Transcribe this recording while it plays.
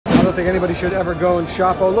don't think anybody should ever go and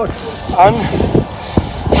shop. Oh look,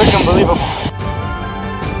 freaking believable.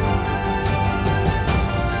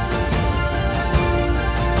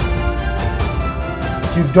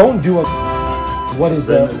 If you don't do a, what's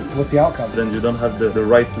the outcome? Then you don't have the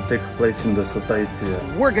right to take place in the society.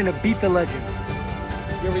 We're gonna beat the legend.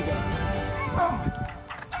 Here we go.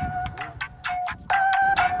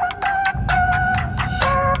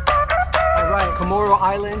 All right, Comoro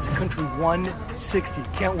Islands, country 160.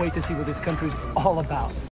 Can't wait to see what this country's all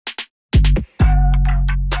about.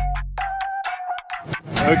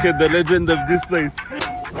 Okay, the legend of this place.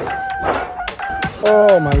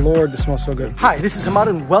 Oh my lord, this smells so good. Hi, this is Hamada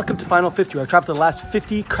and welcome to Final 50, where I traveled to the last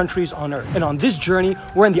 50 countries on Earth. And on this journey,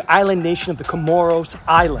 we're in the island nation of the Comoros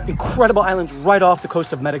Island. Incredible islands right off the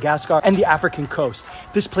coast of Madagascar and the African coast.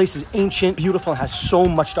 This place is ancient, beautiful, and has so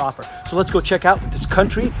much to offer. So let's go check out what this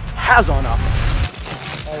country has on offer.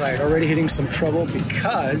 All right, already hitting some trouble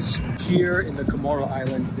because here in the Comoro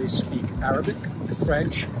Islands, they speak Arabic,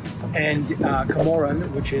 French, and Comoran,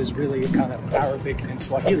 which is really kind of Arabic and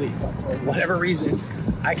Swahili. But for whatever reason,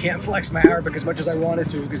 I can't flex my Arabic as much as I wanted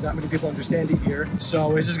to because not many people understand it here.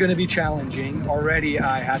 So this is going to be challenging. Already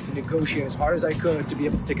I had to negotiate as hard as I could to be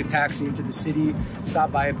able to take a taxi into the city, stop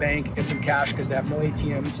by a bank, get some cash because they have no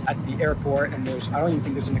ATMs at the airport, and I don't even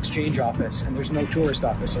think there's an exchange office, and there's no tourist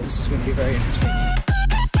office. So this is going to be very interesting.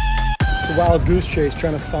 It's a wild goose chase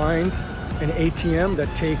trying to find an ATM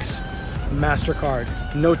that takes MasterCard.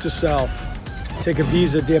 Note to self, take a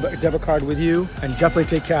Visa debit card with you, and definitely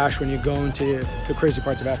take cash when you go into the crazy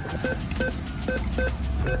parts of Africa.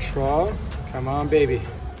 Draw, come on baby.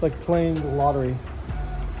 It's like playing the lottery.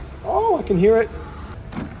 Oh, I can hear it.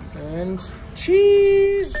 And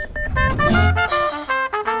cheese.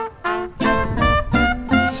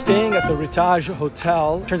 Staying at the Ritage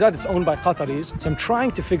Hotel. Turns out it's owned by Qataris. So I'm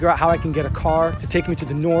trying to figure out how I can get a car to take me to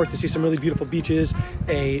the north to see some really beautiful beaches,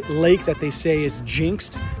 a lake that they say is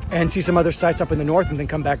jinxed, and see some other sites up in the north and then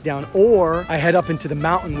come back down. Or I head up into the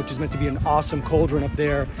mountain, which is meant to be an awesome cauldron up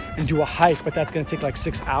there, and do a hike, but that's gonna take like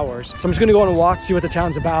 6 hours. So I'm just gonna go on a walk, see what the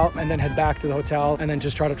town's about, and then head back to the hotel, and then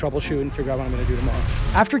just try to troubleshoot and figure out what I'm gonna do tomorrow.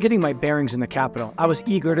 After getting my bearings in the capital, I was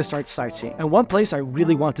eager to start sightseeing. And one place I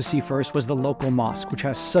really wanted to see first was the local mosque, which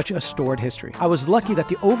has such a storied history. I was lucky that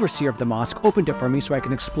the overseer of the mosque opened it for me so I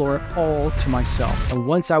can explore it all to myself. And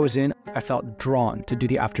once I was in, I felt drawn to do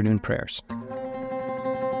the afternoon prayers.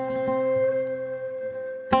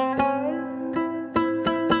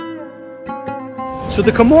 So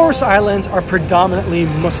the Comoros Islands are predominantly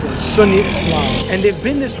Muslim, Sunni Islam, and they've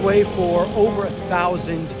been this way for over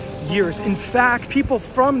 1,000 years. In fact, people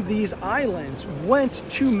from these islands went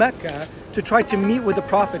to Mecca to try to meet with the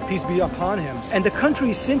Prophet, peace be upon him. And the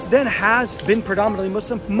country since then has been predominantly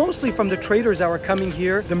Muslim, mostly from the traders that were coming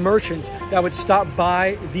here, the merchants that would stop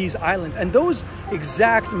by these islands. And those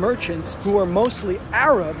exact merchants, who are mostly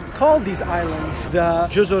Arab, called these islands the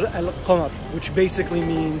Juzur al-Qamar, which basically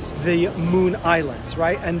means the Moon Islands,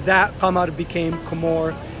 right? And that Qamar became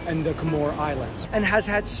Comor and the Comoro Islands, and has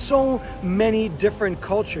had so many different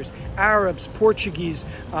cultures: Arabs, Portuguese,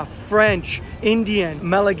 French, Indian,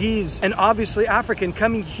 Malagese, and obviously African,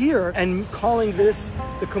 coming here and calling this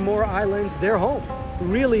the Comoro Islands their home. It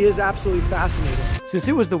really is absolutely fascinating. Since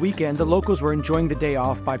it was the weekend, the locals were enjoying the day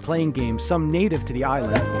off by playing games, some native to the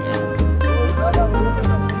island,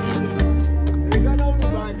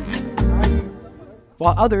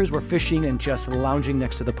 while others were fishing and just lounging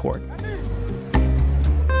next to the port.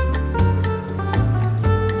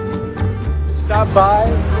 Stop by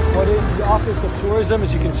what is the Office of Tourism,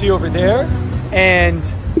 as you can see over there, and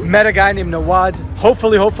met a guy named Nawad.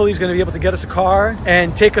 Hopefully he's going to be able to get us a car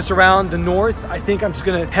and take us around the north. I think I'm just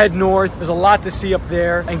going to head north. There's a lot to see up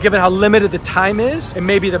there, and given how limited the time is, it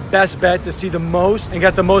may be the best bet to see the most and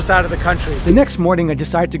get the most out of the country. The next morning, I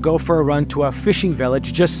decided to go for a run to a fishing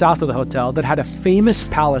village just south of the hotel that had a famous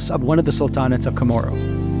palace of one of the sultanates of Comoros.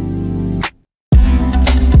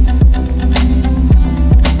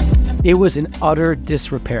 It was in utter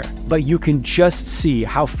disrepair, but you can just see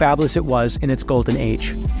how fabulous it was in its golden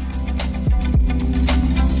age.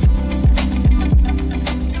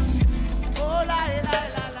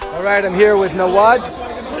 All right, I'm here with Nawad.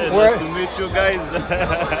 Nice to meet you guys.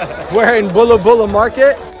 We're in Bula Bula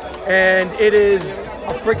Market, and it is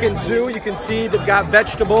a freaking zoo. You can see they've got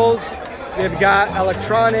vegetables, they've got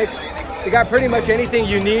electronics, they got pretty much anything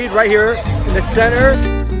you need right here in the center.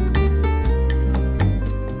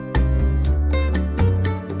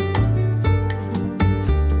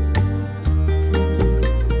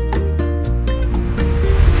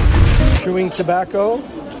 Chewing tobacco.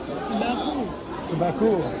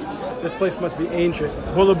 Tobacco. This place must be ancient.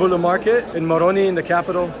 Bula Bula Market in Moroni, in the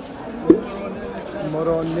capital.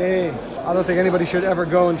 Morone. I don't think anybody should ever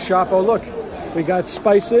go and shop. Oh, look, we got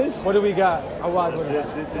spices. What do we got? Awad, what This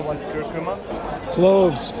is curcuma.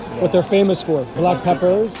 Cloves, what they're famous for. Black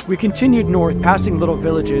peppers. We continued north, passing little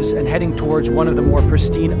villages and heading towards one of the more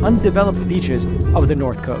pristine, undeveloped beaches of the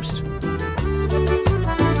north coast.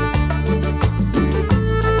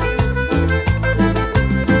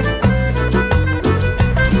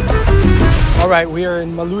 All right, we are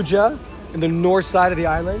in Maluja, in the north side of the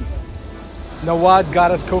island. Nawad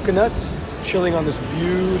got us coconuts, chilling on this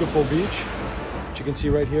beautiful beach, which you can see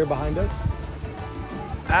right here behind us.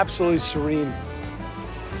 Absolutely serene.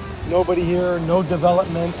 Nobody here, no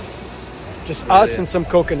development, just us and some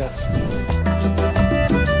coconuts.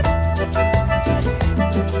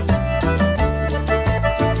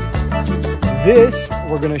 This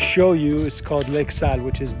we're gonna show you is called Lake Sal,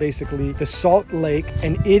 which is basically the salt lake,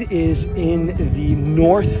 and it is in the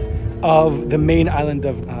north of the main island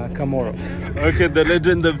of Comoros. Okay, the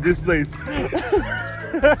legend of this place.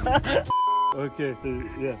 Okay,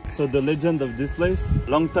 yeah. So the legend of this place,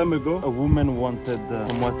 long time ago, a woman wanted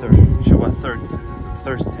some water. She was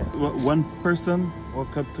thirsty. One person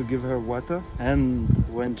woke up to give her water, and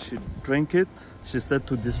when she drank it, she said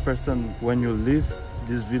to this person, when you leave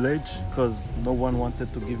this village, because no one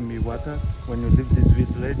wanted to give me water, when you leave this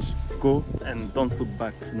village, go and don't look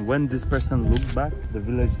back. And when this person looked back, the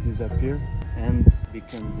village disappeared and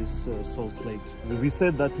became this salt lake. We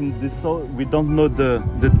said that in this salt, we don't know the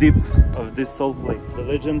depth of this salt lake. The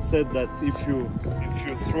legend said that if you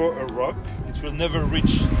throw a rock, it will never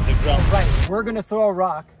reach the ground. Right, we're gonna throw a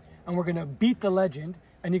rock and we're gonna beat the legend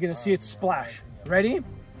and you're gonna see it splash. Ready?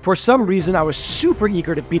 For some reason, I was super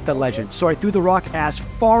eager to beat the legend, so I threw the rock as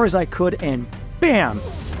far as I could and bam!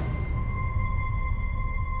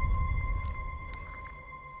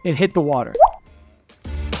 It hit the water.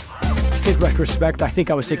 In retrospect, I think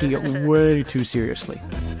I was taking it way too seriously.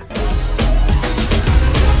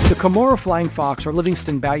 The Comoro flying fox, or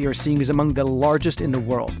Livingston bat you're seeing, is among the largest in the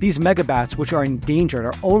world. These megabats, which are endangered,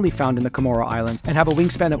 are only found in the Comoro Islands and have a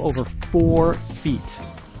wingspan of over 4 feet.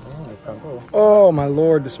 Oh my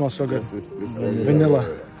lord, this smells so good.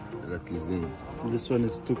 Vanilla. This one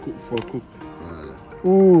is for cook.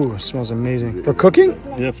 Ooh, smells amazing. For cooking?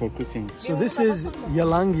 Yeah, for cooking. So this is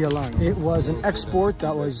yalang yalang. It was an export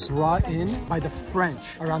that was brought in by the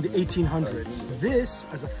French around the 1800s. This,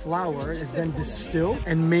 as a flower, is then distilled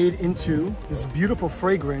and made into this beautiful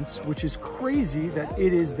fragrance, which is crazy that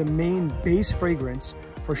it is the main base fragrance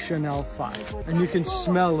for Chanel 5. And you can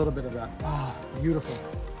smell a little bit of that. Ah, beautiful.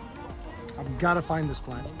 I've got to find this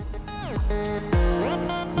plant.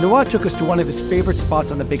 Noah took us to one of his favorite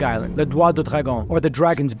spots on the Big Island, the Doigt de Dragon, or the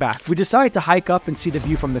Dragon's Back. We decided to hike up and see the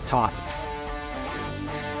view from the top.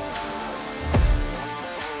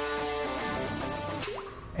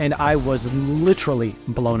 And I was literally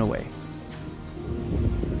blown away.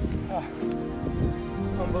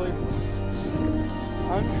 Unbelievable.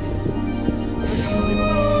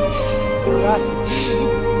 Jurassic.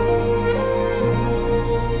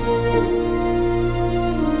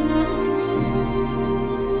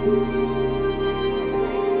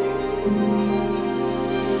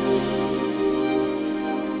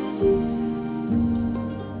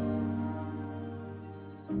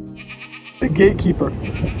 The gatekeeper.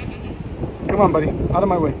 Come on, buddy. Out of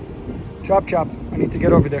my way. Chop, chop. I need to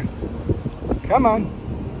get over there. Come on.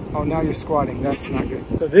 Oh, now you're squatting. That's not good.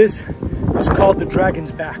 So this is called the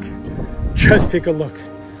Dragon's Back. Just take a look.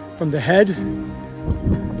 From the head.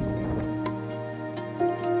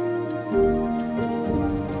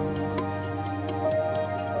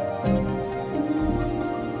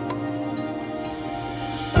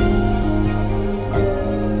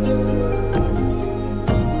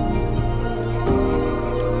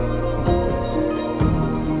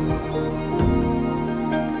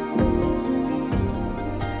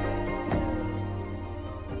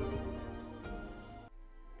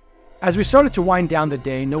 As we started to wind down the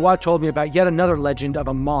day, Noah told me about yet another legend of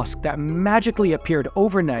a mosque that magically appeared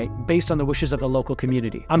overnight based on the wishes of the local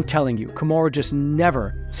community. I'm telling you, Comoro just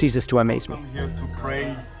never ceases to amaze me. Come here to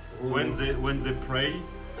pray. When they pray,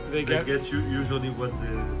 they get usually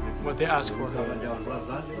what they ask for.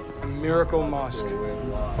 A miracle mosque,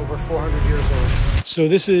 over 400 years old. So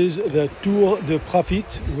this is the Tour de Profit,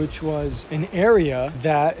 which was an area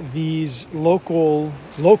that these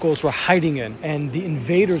locals were hiding in, and the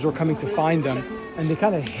invaders were coming to find them, and they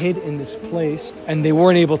kind of hid in this place, and they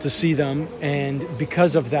weren't able to see them, and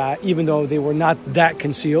because of that, even though they were not that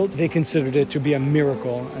concealed, they considered it to be a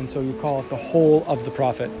miracle, and so you call it the Hole of the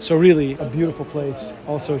Prophet. So really, a beautiful place,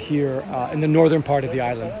 also here in the northern part of the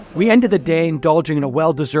island. We ended the day indulging in a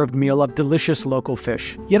well-deserved meal of delicious local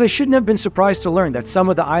fish. Yet I shouldn't have been surprised to learn that some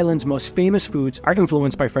of the island's most famous foods are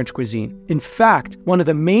influenced by French cuisine. In fact, one of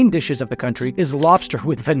the main dishes of the country is lobster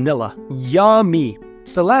with vanilla. Yummy!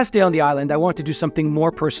 The last day on the island, I wanted to do something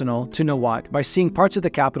more personal to Nawat by seeing parts of the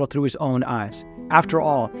capital through his own eyes. After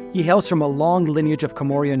all, he hails from a long lineage of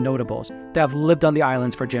Comorian notables that have lived on the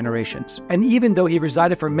islands for generations. And even though he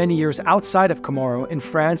resided for many years outside of Comoro, in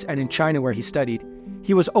France and in China where he studied,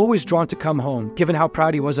 he was always drawn to come home, given how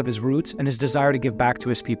proud he was of his roots and his desire to give back to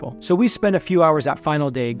his people. So we spent a few hours that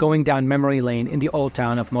final day going down memory lane in the old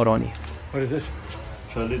town of Moroni. What is this?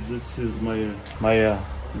 Actually, this is my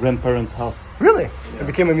grandparents' house. Really? Yeah. It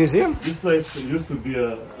became a museum? This place used to be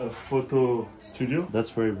a photo studio.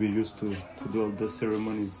 That's where we used to do all the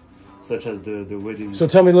ceremonies, such as the weddings. So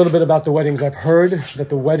tell me a little bit about the weddings. I've heard that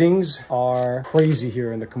the weddings are crazy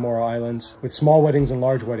here in the Comoro Islands, with small weddings and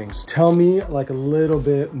large weddings. Tell me like a little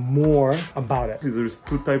bit more about it. There's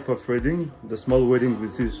two types of wedding. The small wedding,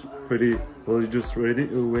 which is pretty religious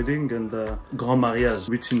wedding, and grand mariage,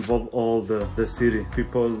 which involve all the city.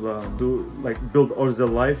 People build all their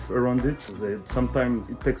life around it. Sometimes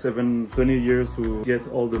it takes even 20 years to get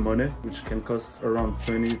all the money, which can cost around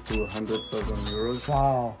 20 to 100,000 euros.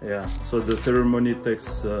 Wow. Yeah. So the ceremony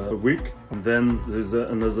takes a week. And then there's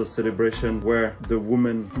another celebration where the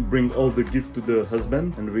women bring all the gifts to the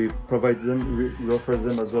husband, and we provide them, we offer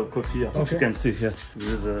them as well coffee. Okay. You can see here, this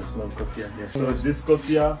is a small coffee here. So this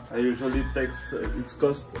coffee usually takes, it's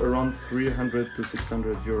cost around 300 to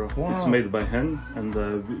 600 euro. Wow. It's made by hand, and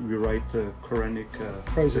we write Quranic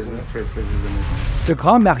phrases in it. The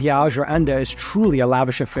Grand Mariage, or Anda, is truly a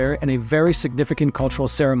lavish affair and a very significant cultural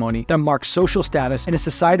ceremony that marks social status in a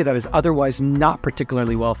society that is otherwise not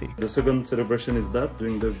particularly wealthy. The second celebration is that,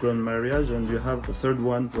 during the Grand Mariage, and you have the third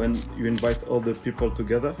one when you invite all the people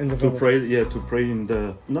together to pray. Yeah, to pray in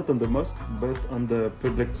the, not on the mosque, but on the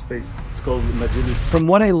public space. It's called Majlis. From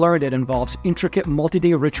what I learned, it involves intricate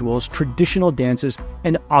multi-day rituals, traditional dances,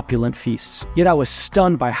 and opulent feasts. Yet I was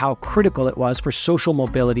stunned by how critical it was for social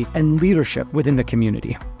mobility and leadership within the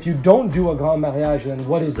community. If you don't do a Grand Mariage, then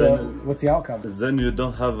what's the outcome? Then you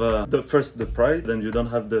don't have the pride, then you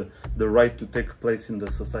don't have the right to take place in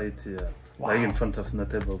the society. Like in front of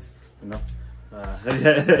notables, you know.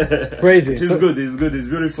 Crazy. It's good, it's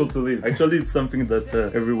beautiful to live. Actually, it's something that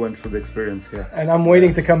everyone should experience here. And I'm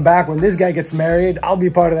waiting to come back. When this guy gets married, I'll be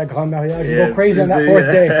part of that Grand Mariage. You go crazy on that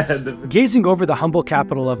fourth day. Gazing over the humble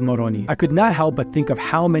capital of Moroni, I could not help but think of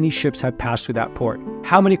how many ships had passed through that port,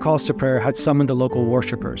 how many calls to prayer had summoned the local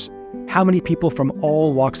worshippers, how many people from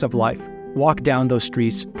all walks of life walked down those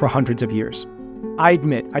streets for hundreds of years. I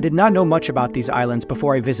admit, I did not know much about these islands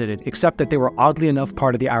before I visited, except that they were oddly enough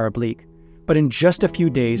part of the Arab League. But in just a few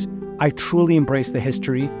days, I truly embraced the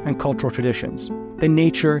history and cultural traditions, the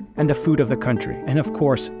nature and the food of the country, and of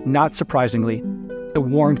course, not surprisingly, the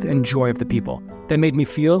warmth and joy of the people that made me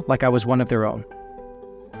feel like I was one of their own.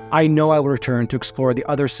 I know I will return to explore the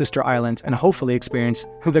other sister islands and hopefully experience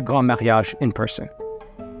the Grand Mariage in person.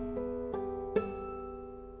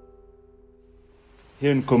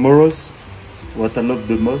 Here in Comoros, what I love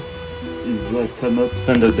the most is I cannot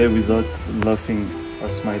spend a day without laughing or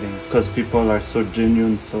smiling, because people are so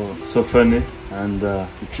genuine, so funny. And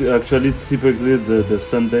actually, typically the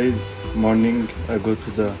Sundays morning, I go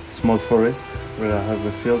to the small forest where I have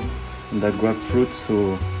a field, and I grab fruits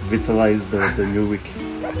to vitalize the new week.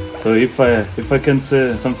 So if I can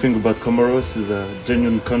say something about Comoros, is a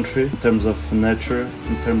genuine country in terms of nature,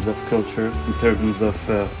 in terms of culture, in terms of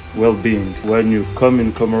well-being. When you come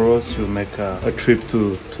in Comoros, you make a trip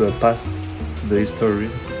to the past, to the history,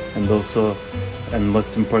 and also, and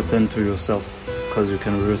most important, to yourself, because you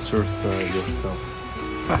can resource yourself.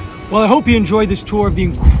 Well, I hope you enjoyed this tour of the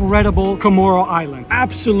incredible Comoro Island.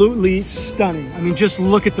 Absolutely stunning. I mean, just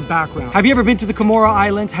look at the background. Have you ever been to the Comoro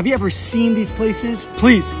Islands? Have you ever seen these places?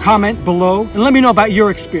 Please comment below and let me know about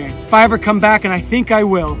your experience. If I ever come back, and I think I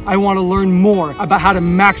will, I want to learn more about how to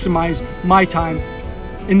maximize my time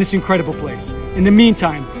in this incredible place. In the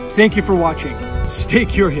meantime, thank you for watching. Stay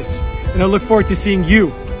curious, and I look forward to seeing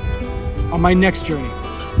you on my next journey.